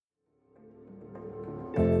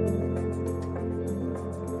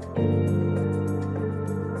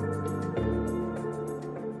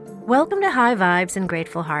Welcome to High Vibes and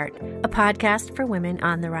Grateful Heart, a podcast for women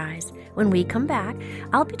on the rise. When we come back,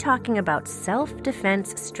 I'll be talking about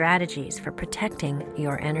self-defense strategies for protecting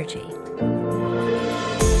your energy.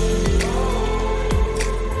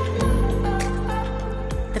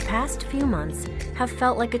 The past few months have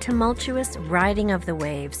felt like a tumultuous riding of the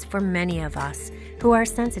waves for many of us who are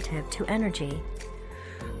sensitive to energy.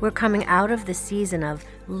 We're coming out of the season of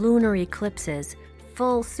lunar eclipses,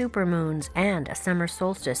 full supermoons, and a summer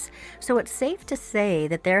solstice, so it's safe to say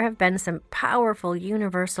that there have been some powerful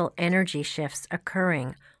universal energy shifts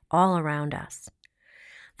occurring all around us.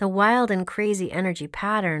 The wild and crazy energy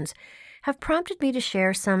patterns have prompted me to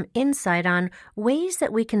share some insight on ways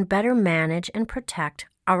that we can better manage and protect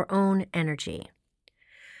our own energy.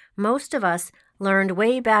 Most of us learned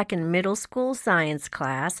way back in middle school science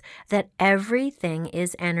class that everything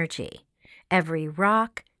is energy. Every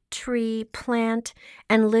rock, tree, plant,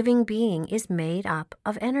 and living being is made up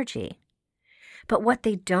of energy. But what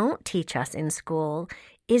they don't teach us in school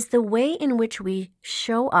is the way in which we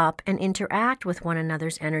show up and interact with one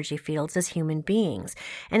another's energy fields as human beings,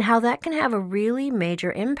 and how that can have a really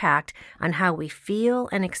major impact on how we feel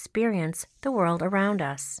and experience the world around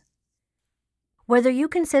us. Whether you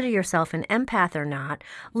consider yourself an empath or not,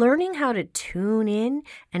 learning how to tune in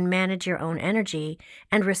and manage your own energy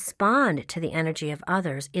and respond to the energy of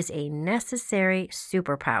others is a necessary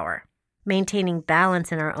superpower. Maintaining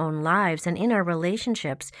balance in our own lives and in our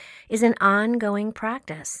relationships is an ongoing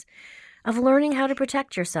practice of learning how to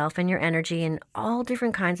protect yourself and your energy in all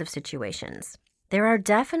different kinds of situations. There are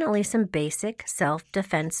definitely some basic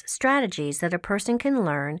self-defense strategies that a person can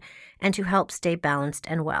learn and to help stay balanced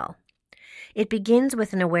and well. It begins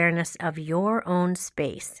with an awareness of your own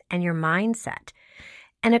space and your mindset,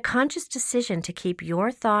 and a conscious decision to keep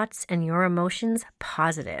your thoughts and your emotions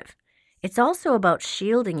positive. It's also about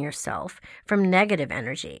shielding yourself from negative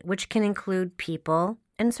energy, which can include people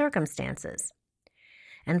and circumstances.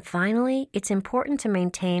 And finally, it's important to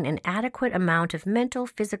maintain an adequate amount of mental,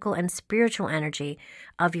 physical, and spiritual energy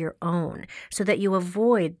of your own so that you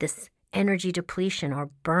avoid this energy depletion or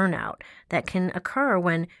burnout that can occur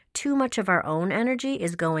when too much of our own energy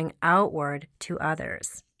is going outward to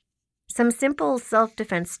others. Some simple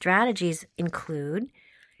self-defense strategies include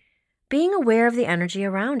being aware of the energy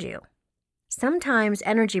around you. Sometimes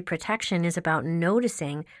energy protection is about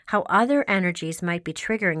noticing how other energies might be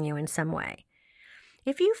triggering you in some way.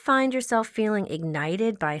 If you find yourself feeling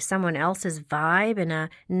ignited by someone else's vibe in a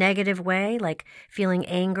negative way, like feeling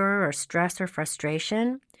anger or stress or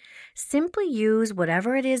frustration, simply use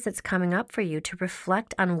whatever it is that's coming up for you to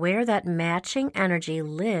reflect on where that matching energy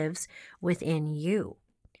lives within you.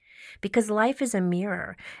 Because life is a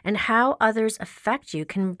mirror, and how others affect you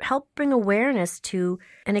can help bring awareness to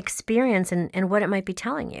an experience and what it might be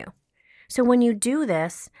telling you. So when you do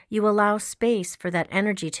this, you allow space for that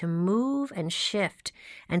energy to move and shift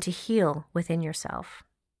and to heal within yourself.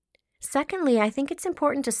 Secondly, I think it's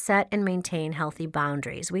important to set and maintain healthy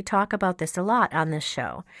boundaries. We talk about this a lot on this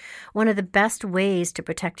show. One of the best ways to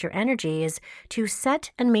protect your energy is to set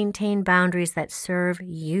and maintain boundaries that serve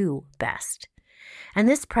you best. And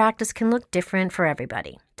this practice can look different for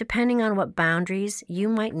everybody, depending on what boundaries you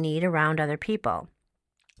might need around other people.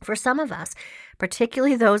 For some of us,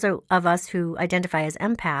 particularly those of us who identify as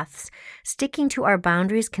empaths, sticking to our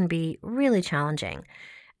boundaries can be really challenging,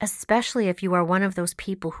 especially if you are one of those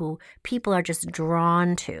people who people are just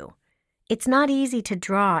drawn to. It's not easy to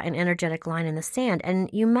draw an energetic line in the sand, and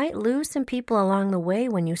you might lose some people along the way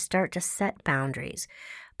when you start to set boundaries.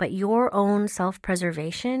 But your own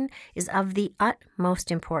self-preservation is of the utmost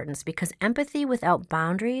importance because empathy without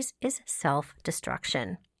boundaries is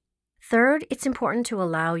self-destruction. Third, it's important to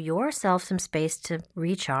allow yourself some space to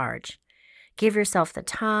recharge. Give yourself the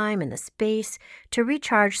time and the space to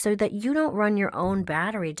recharge so that you don't run your own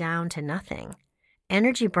battery down to nothing.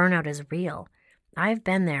 Energy burnout is real. I've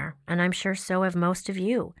been there, and I'm sure so have most of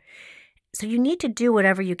you. So you need to do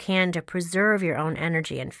whatever you can to preserve your own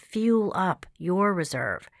energy and fuel up your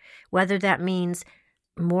reserve, whether that means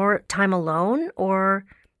more time alone or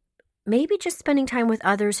maybe just spending time with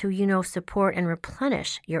others who you know support and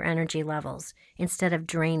replenish your energy levels instead of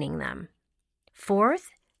draining them. Fourth,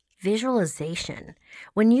 visualization.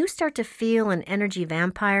 When you start to feel an energy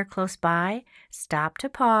vampire close by, stop to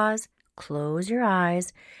pause, close your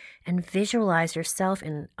eyes, and visualize yourself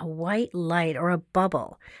in a white light or a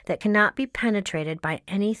bubble that cannot be penetrated by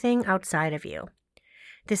anything outside of you.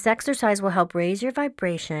 This exercise will help raise your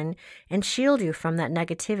vibration and shield you from that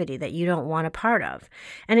negativity that you don't want a part of.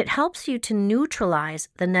 And it helps you to neutralize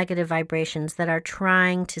the negative vibrations that are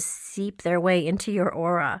trying to seep their way into your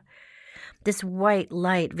aura. This white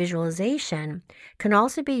light visualization can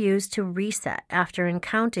also be used to reset after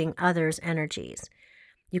encountering others' energies.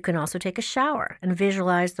 You can also take a shower and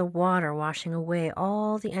visualize the water washing away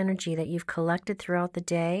all the energy that you've collected throughout the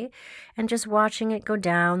day and just watching it go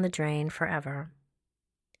down the drain forever.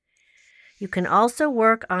 You can also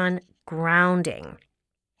work on grounding.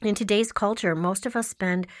 In today's culture, most of us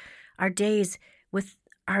spend our days with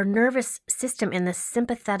our nervous system in the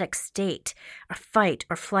sympathetic state, a fight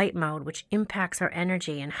or flight mode, which impacts our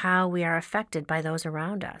energy and how we are affected by those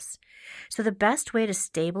around us. So the best way to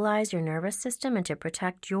stabilize your nervous system and to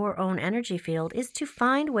protect your own energy field is to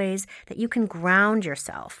find ways that you can ground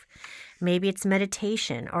yourself. Maybe it's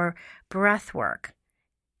meditation or breath work,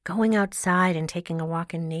 going outside and taking a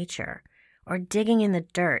walk in nature, or digging in the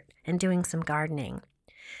dirt and doing some gardening.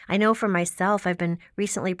 I know for myself, I've been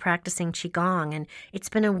recently practicing Qigong, and it's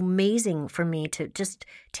been amazing for me to just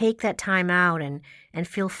take that time out and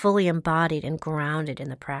feel fully embodied and grounded in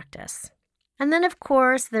the practice. And then, of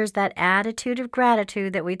course, there's that attitude of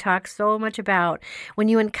gratitude that we talk so much about. When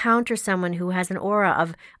you encounter someone who has an aura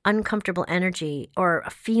of uncomfortable energy or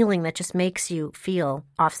a feeling that just makes you feel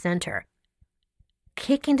off-center,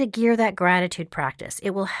 kick into gear that gratitude practice.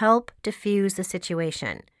 It will help diffuse the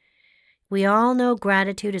situation. We all know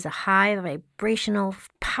gratitude is a high vibrational,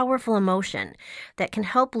 powerful emotion that can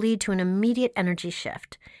help lead to an immediate energy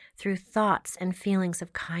shift through thoughts and feelings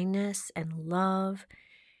of kindness and love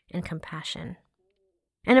and compassion.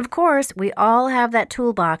 And of course, we all have that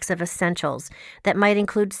toolbox of essentials that might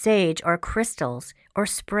include sage or crystals or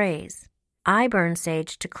sprays. I burn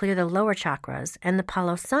sage to clear the lower chakras and the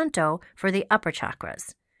Palo Santo for the upper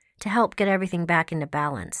chakras to help get everything back into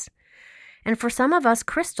balance. And for some of us,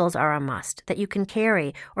 crystals are a must that you can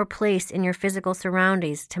carry or place in your physical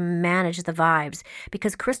surroundings to manage the vibes,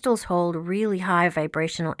 because crystals hold really high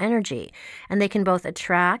vibrational energy, and they can both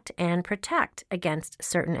attract and protect against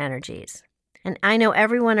certain energies. And I know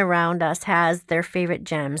everyone around us has their favorite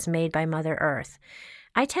gems made by Mother Earth.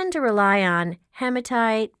 I tend to rely on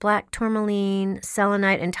hematite, black tourmaline,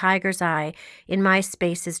 selenite, and tiger's eye in my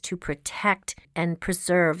spaces to protect and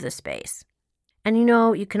preserve the space. And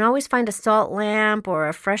you can always find a salt lamp or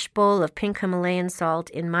a fresh bowl of pink Himalayan salt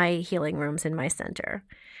in my healing rooms in my center.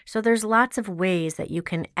 So there's lots of ways that you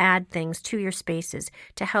can add things to your spaces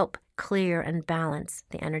to help clear and balance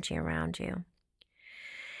the energy around you.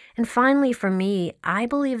 And finally, for me, I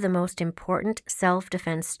believe the most important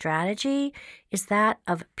self-defense strategy is that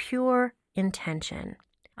of pure intention.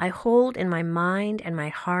 I hold in my mind and my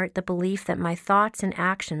heart the belief that my thoughts and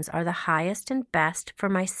actions are the highest and best for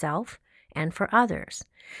myself and for others,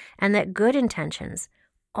 and that good intentions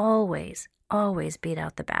always beat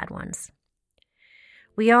out the bad ones.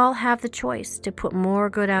 We all have the choice to put more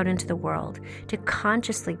good out into the world, to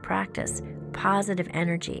consciously practice positive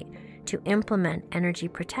energy, to implement energy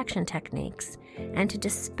protection techniques, and to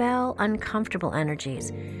dispel uncomfortable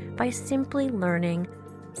energies by simply learning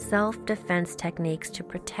self-defense techniques to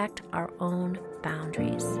protect our own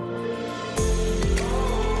boundaries.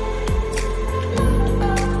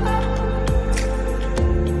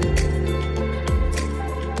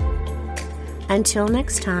 Until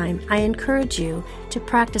next time, I encourage you to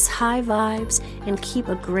practice high vibes and keep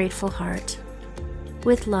a grateful heart.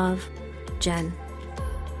 With love, Jen.